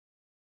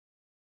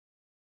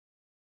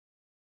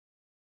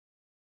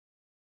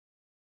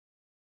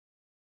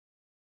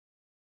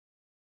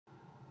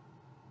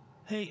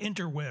Hey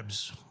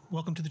interwebs,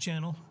 welcome to the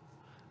channel.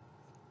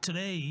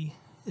 Today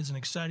is an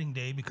exciting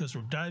day because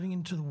we're diving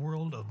into the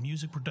world of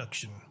music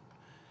production.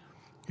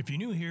 If you're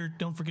new here,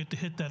 don't forget to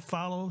hit that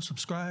follow,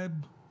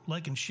 subscribe,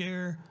 like and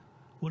share.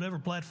 Whatever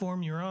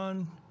platform you're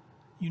on,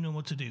 you know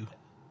what to do.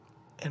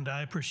 And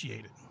I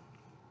appreciate it.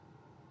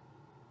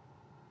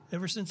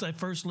 Ever since I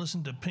first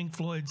listened to Pink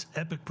Floyd's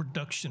epic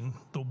production,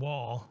 The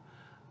Wall,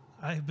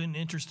 I have been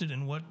interested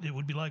in what it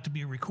would be like to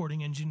be a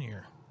recording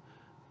engineer.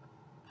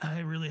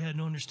 I really had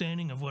no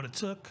understanding of what it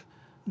took,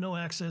 no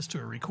access to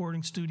a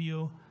recording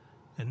studio,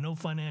 and no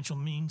financial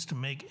means to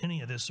make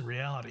any of this a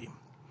reality.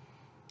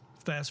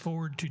 Fast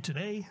forward to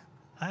today,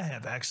 I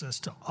have access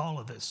to all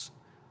of this,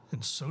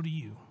 and so do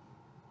you.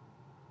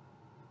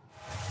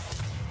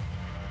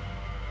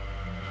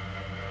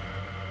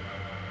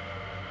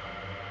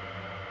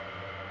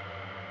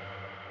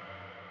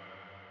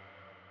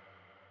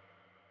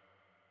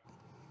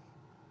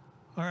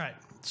 All right,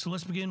 so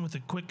let's begin with a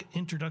quick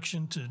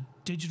introduction to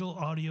digital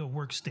audio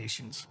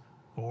workstations,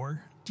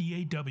 or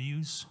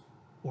DAWs,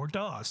 or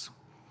DAWs.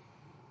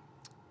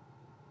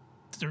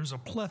 There's a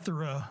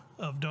plethora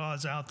of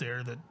DAWs out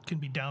there that can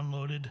be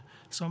downloaded,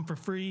 some for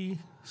free,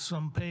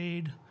 some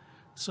paid,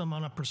 some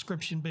on a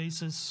prescription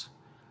basis.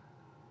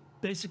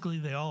 Basically,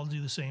 they all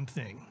do the same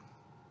thing.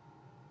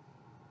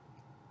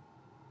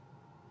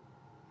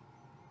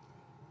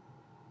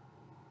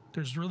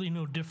 There's really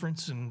no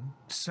difference in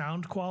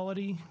sound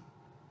quality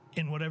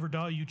in whatever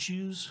DAW you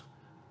choose,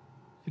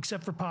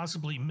 except for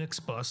possibly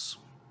Mixbus,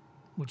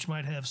 which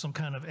might have some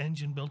kind of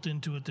engine built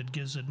into it that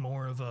gives it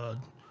more of a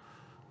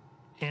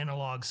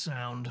analog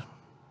sound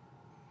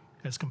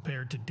as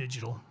compared to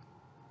digital.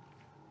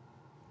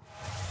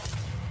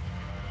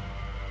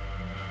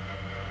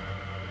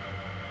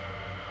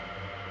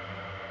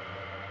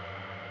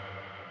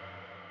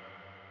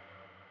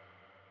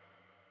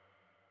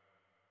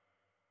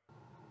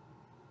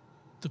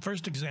 The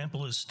first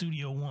example is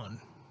Studio One.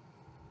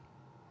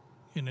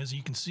 And as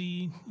you can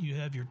see, you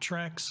have your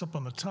tracks up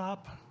on the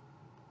top.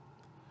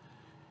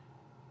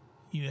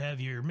 You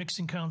have your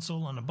mixing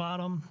console on the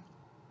bottom,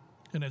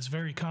 and it's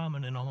very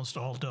common in almost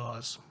all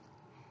DAWs.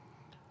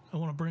 I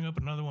want to bring up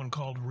another one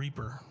called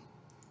Reaper.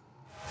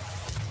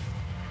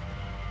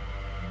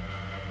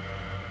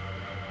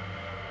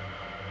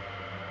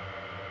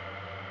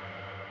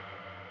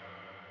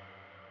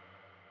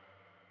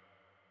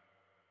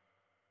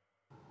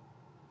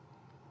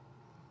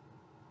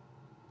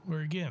 Where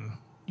again,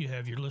 you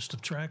have your list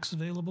of tracks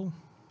available.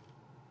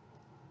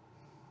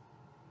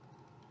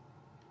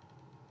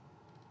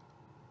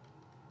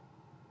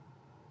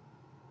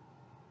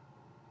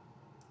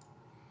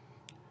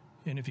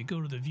 And if you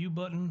go to the view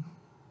button,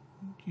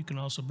 you can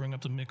also bring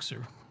up the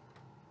mixer.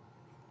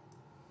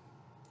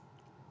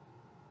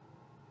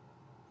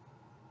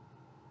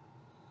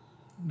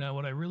 Now,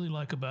 what I really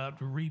like about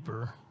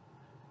Reaper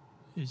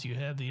is you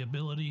have the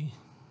ability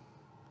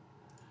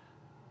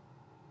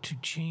to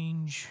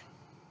change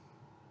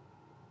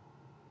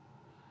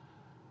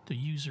the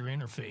user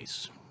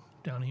interface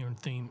down here in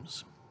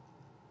themes.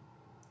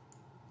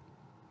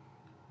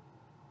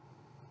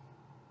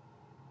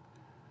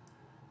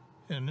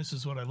 And this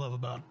is what I love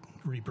about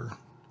Reaper.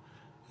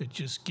 It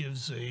just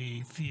gives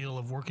a feel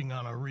of working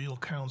on a real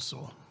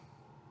console.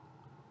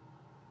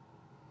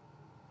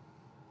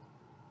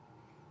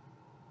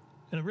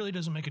 And it really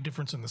doesn't make a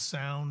difference in the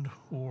sound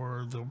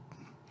or the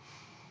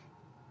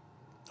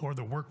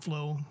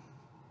workflow.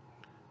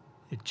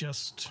 It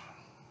just,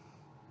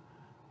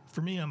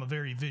 for me, I'm a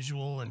very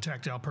visual and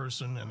tactile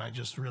person, and I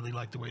just really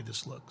like the way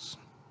this looks.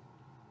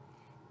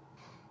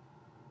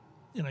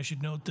 And I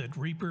should note that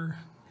Reaper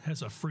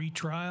has a free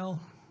trial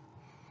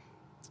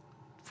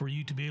for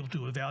you to be able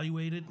to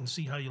evaluate it and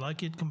see how you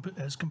like it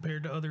as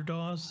compared to other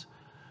DAWs.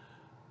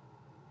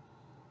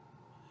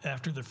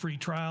 After the free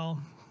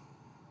trial,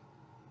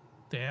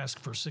 they ask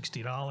for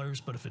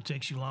 $60, but if it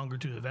takes you longer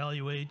to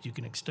evaluate, you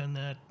can extend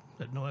that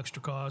at no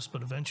extra cost,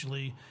 but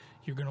eventually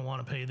you're going to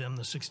want to pay them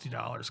the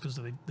 $60 because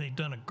they've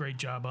done a great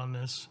job on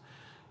this,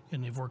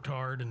 and they've worked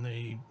hard, and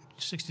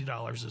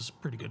 $60 is a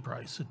pretty good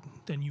price.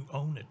 Then you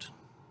own it.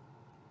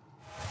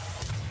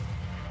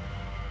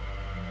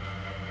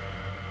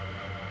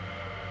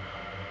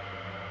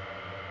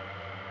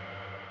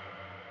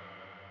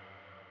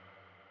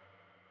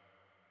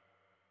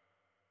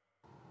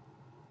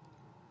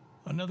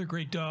 Another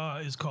great DAW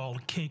is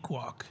called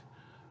Cakewalk.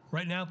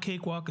 Right now,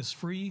 Cakewalk is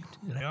free,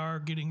 and they are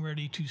getting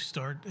ready to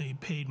start a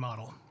paid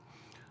model.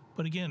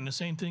 But again, the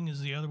same thing as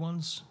the other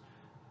ones.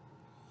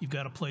 You've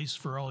got a place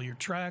for all your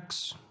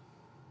tracks.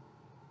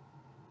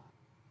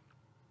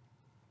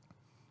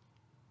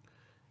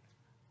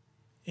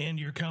 And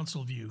your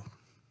console view.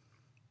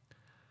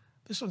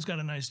 This one's got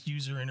a nice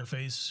user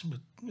interface, but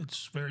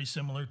it's very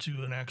similar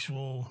to an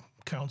actual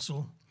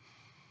console.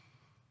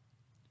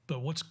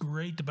 But what's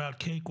great about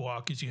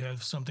Cakewalk is you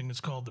have something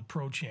that's called the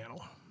Pro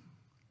channel,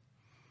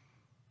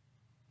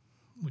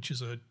 which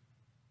is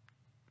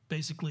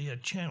basically a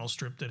channel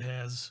strip that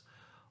has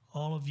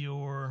all of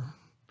your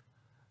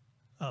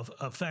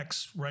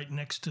effects right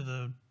next to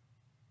the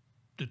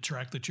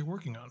track that you're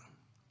working on.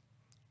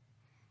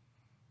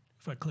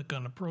 If I click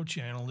on the Pro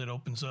channel, it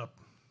opens up.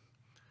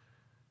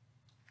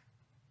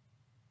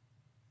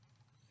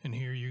 And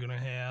here you're going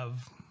to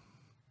have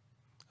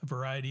a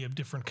variety of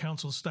different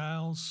console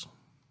styles,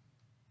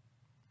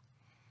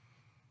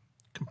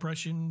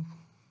 compression,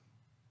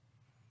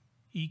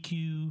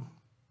 EQ,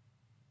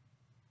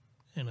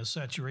 and a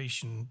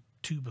saturation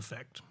tube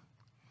effect.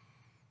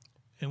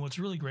 And what's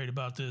really great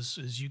about this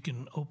is you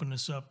can open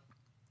this up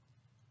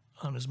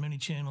on as many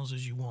channels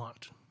as you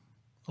want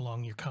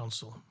along your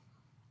console.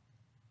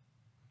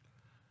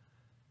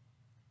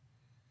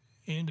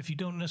 And if you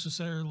don't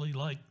necessarily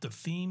like the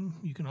theme,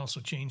 you can also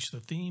change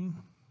the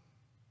theme.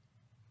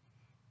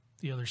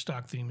 The other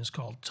stock theme is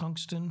called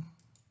Tungsten.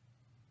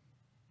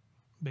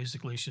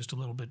 Basically, it's just a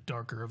little bit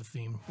darker of a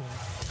theme.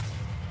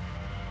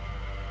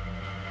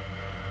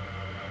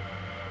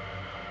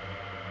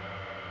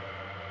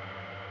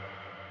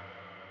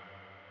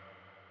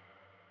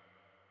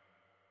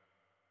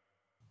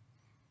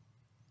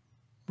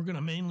 We're going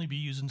to mainly be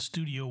using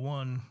Studio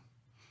One.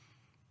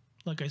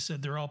 Like I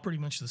said, they're all pretty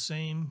much the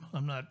same.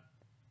 I'm not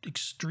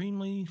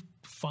extremely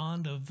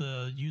fond of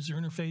the user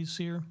interface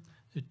here.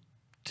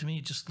 To me,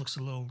 it just looks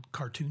a little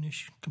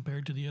cartoonish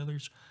compared to the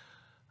others.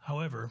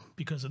 However,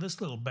 because of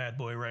this little bad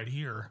boy right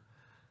here,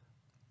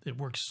 it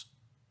works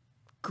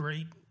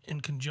great in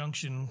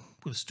conjunction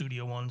with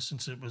Studio One,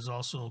 since it's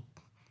also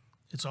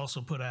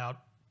put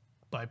out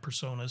by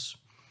Personas,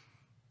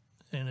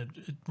 and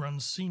it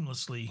runs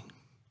seamlessly,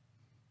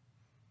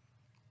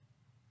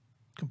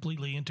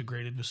 completely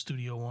integrated with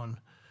Studio One.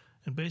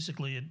 And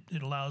basically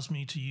it allows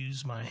me to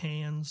use my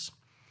hands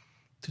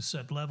to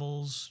set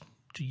levels,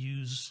 to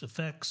use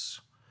effects,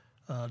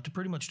 to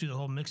pretty much do the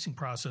whole mixing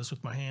process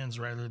with my hands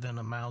rather than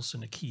a mouse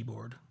and a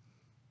keyboard.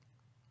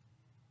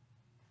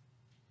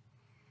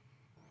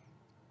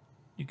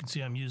 You can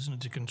see I'm using it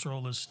to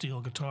control this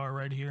steel guitar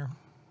right here.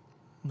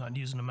 I'm not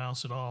using a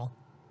mouse at all.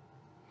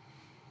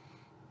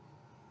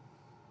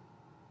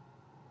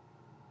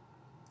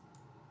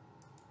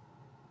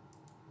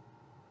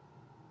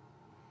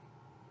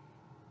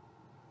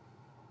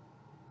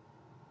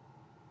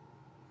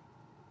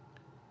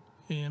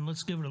 And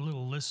let's give it a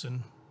little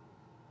listen.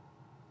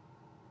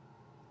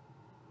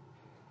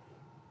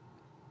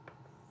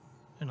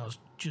 And I'll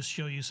just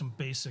show you some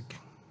basic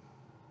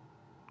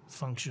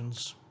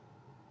functions.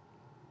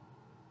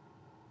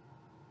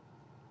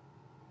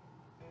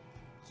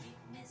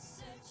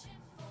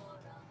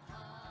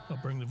 I'll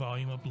bring the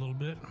volume up a little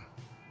bit.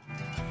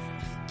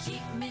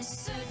 Keep me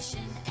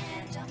searching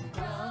and I'm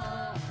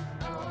growing.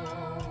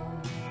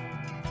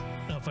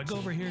 Now if I go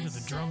over here to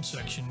the drum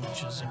section,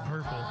 which is in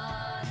purple,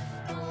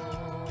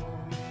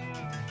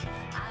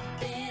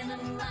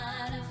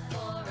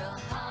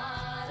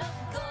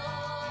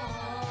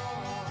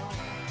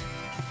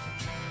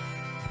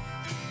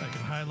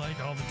 highlight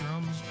all the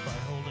drums by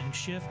holding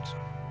Shift,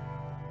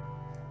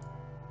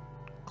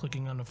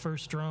 clicking on the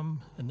first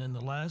drum and then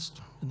the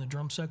last in the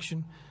drum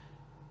section,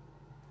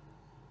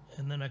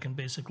 and then I can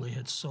basically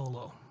hit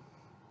solo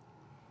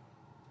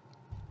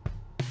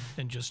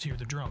and just hear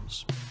the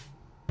drums.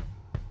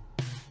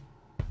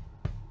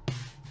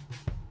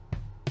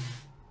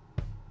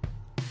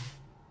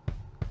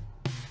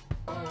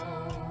 Or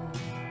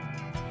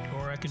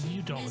I can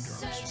mute all the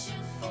drums.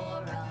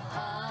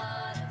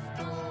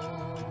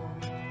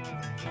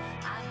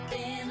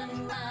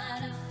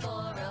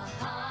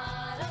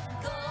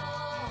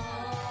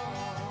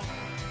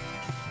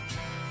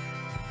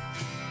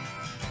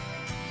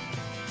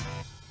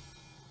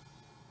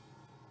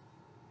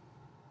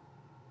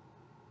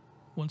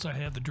 Once I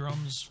have the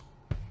drums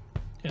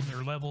and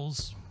their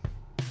levels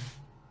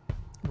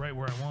right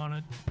where I want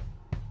it,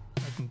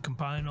 I can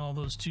combine all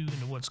those two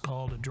into what's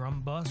called a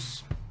drum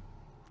bus.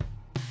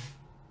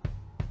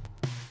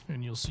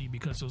 And you'll see,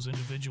 because those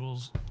individual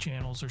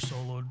channels are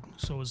soloed,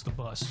 so is the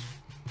bus.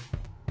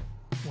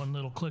 One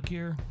little click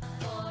here,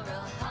 brings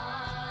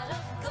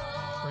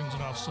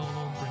it off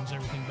solo, brings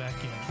everything back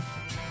in.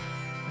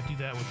 I do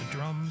that with the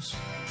drums.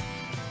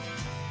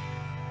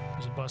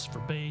 There's a bus for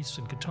bass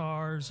and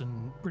guitars,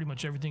 and pretty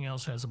much everything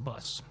else has a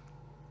bus.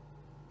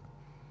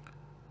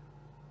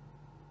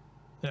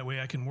 That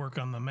way I can work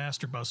on the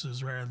master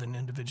buses rather than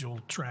individual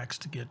tracks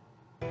to get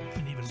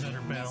an even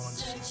better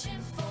balance.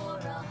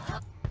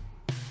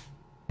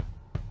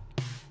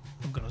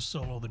 I'm going to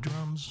solo the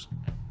drums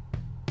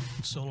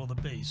and solo the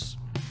bass.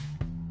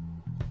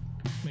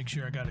 Make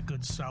sure I got a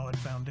good solid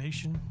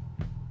foundation.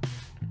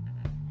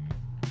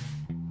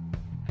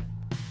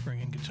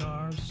 Bring in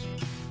guitars.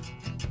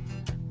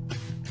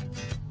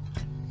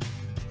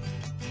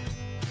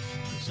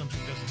 If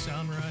something doesn't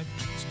sound right,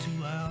 it's too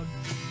loud,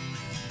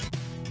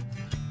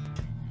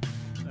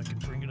 I can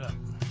bring it up.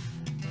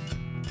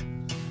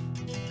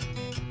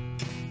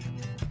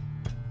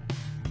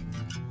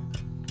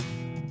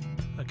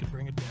 I can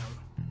bring it down.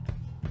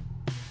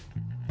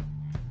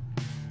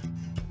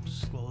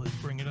 Slowly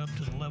bring it up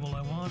to the level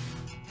I want.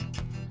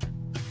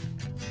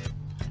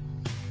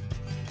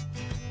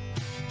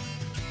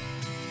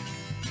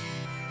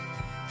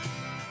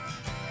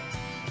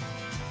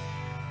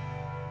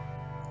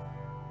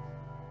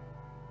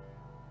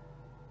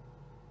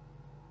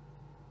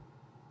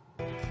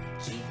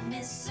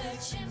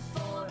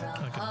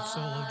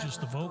 just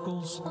the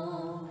vocals.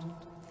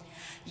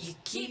 You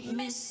keep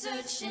me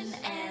searching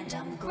and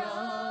I'm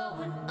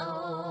growing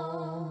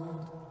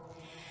old.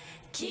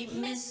 Keep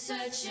me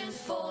searching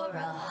for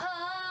a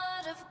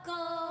heart of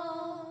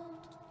gold.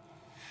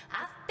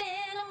 I've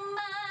been a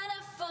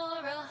miner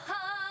for a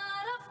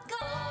heart of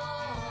gold.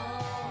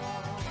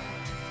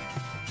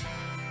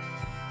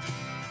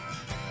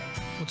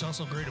 What's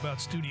also great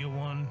about Studio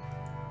One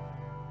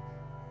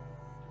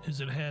is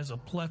it has a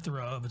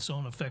plethora of its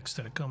own effects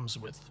that it comes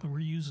with. We're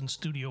using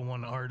Studio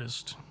One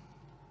Artist.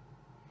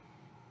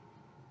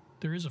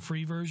 There is a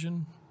free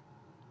version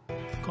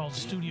called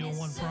Studio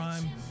One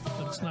Prime,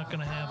 but it's not going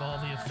to have all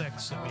the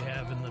effects that we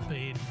have in the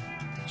paid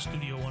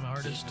Studio One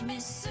Artist.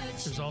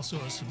 There's also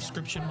a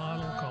subscription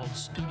model called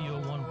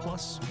Studio One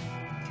Plus.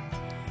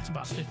 It's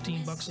about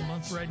 $15 a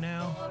month right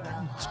now.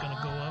 It's going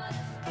to go up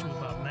to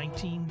about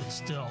 $19, but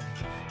still,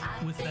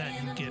 with that,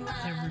 you get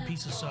every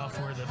piece of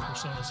software that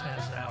PreSonus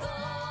has out.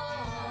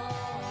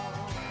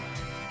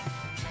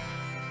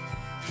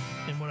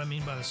 And what I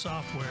mean by the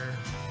software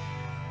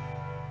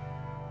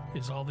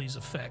is all these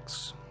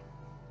effects.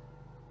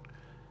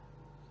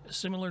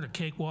 Similar to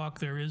Cakewalk,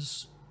 there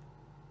is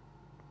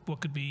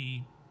what could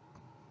be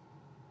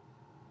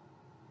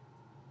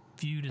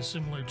viewed as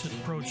similar to the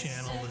Pro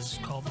channel, is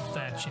called the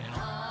Fat channel.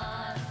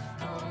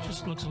 It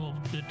just looks a little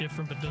bit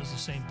different, but does the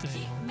same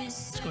thing.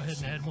 Let's go ahead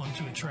and add one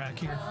to a track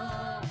here.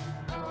 I'm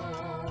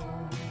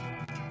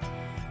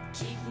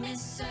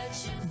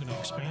going to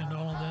expand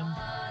all of them.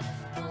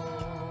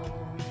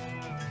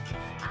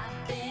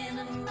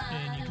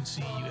 And you can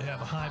see you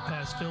have a high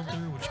pass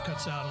filter, which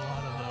cuts out a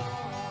lot of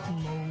the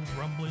low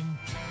rumbling.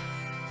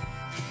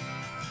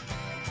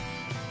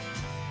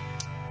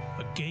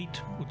 A gate,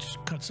 which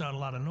cuts out a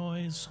lot of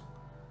noise.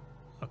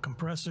 A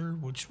compressor,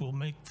 which will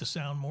make the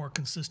sound more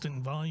consistent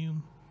in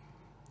volume.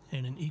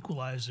 And an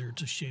equalizer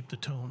to shape the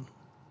tone.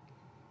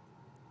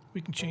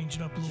 We can change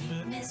it up a little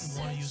bit. If we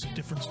want to use a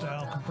different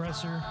style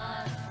compressor.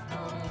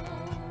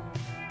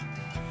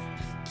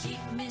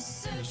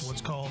 There's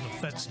what's called a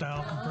FET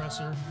style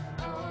compressor.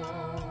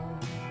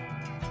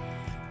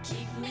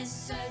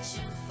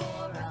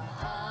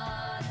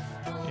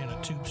 And a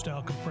tube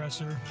style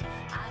compressor.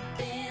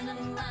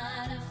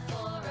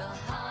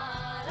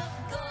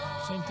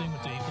 Same thing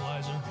with the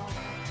equalizer.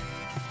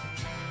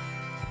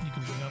 You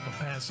can bring up a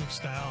passive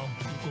style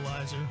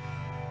equalizer.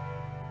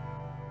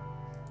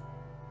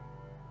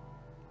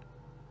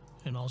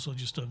 And also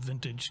just a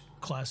vintage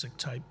classic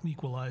type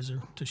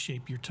equalizer to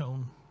shape your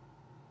tone.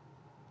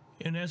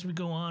 And as we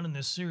go on in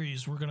this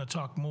series, we're going to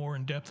talk more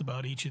in depth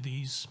about each of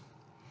these.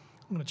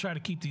 I'm going to try to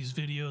keep these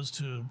videos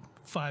to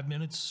 5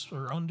 minutes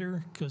or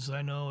under, because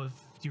I know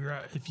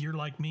if you're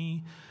like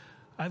me,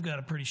 I've got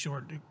a pretty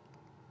short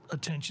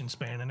attention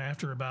span, and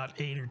after about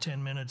 8 or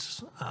 10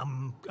 minutes,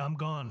 I'm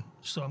gone.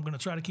 So I'm going to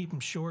try to keep them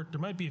short. There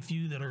might be a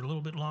few that are a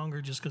little bit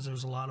longer just because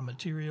there's a lot of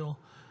material.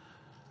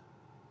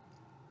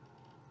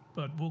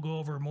 But we'll go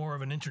over more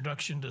of an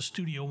introduction to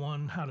Studio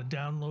One, how to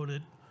download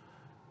it.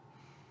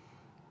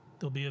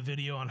 There'll be a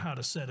video on how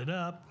to set it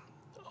up,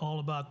 all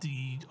about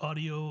the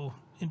audio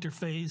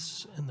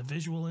interface and the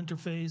visual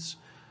interface,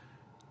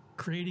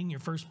 creating your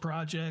first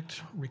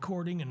project,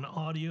 recording an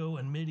audio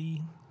and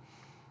MIDI,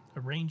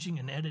 arranging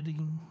and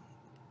editing,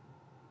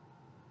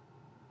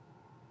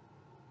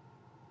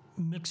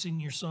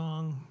 mixing your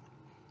song,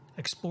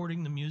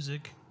 exporting the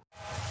music.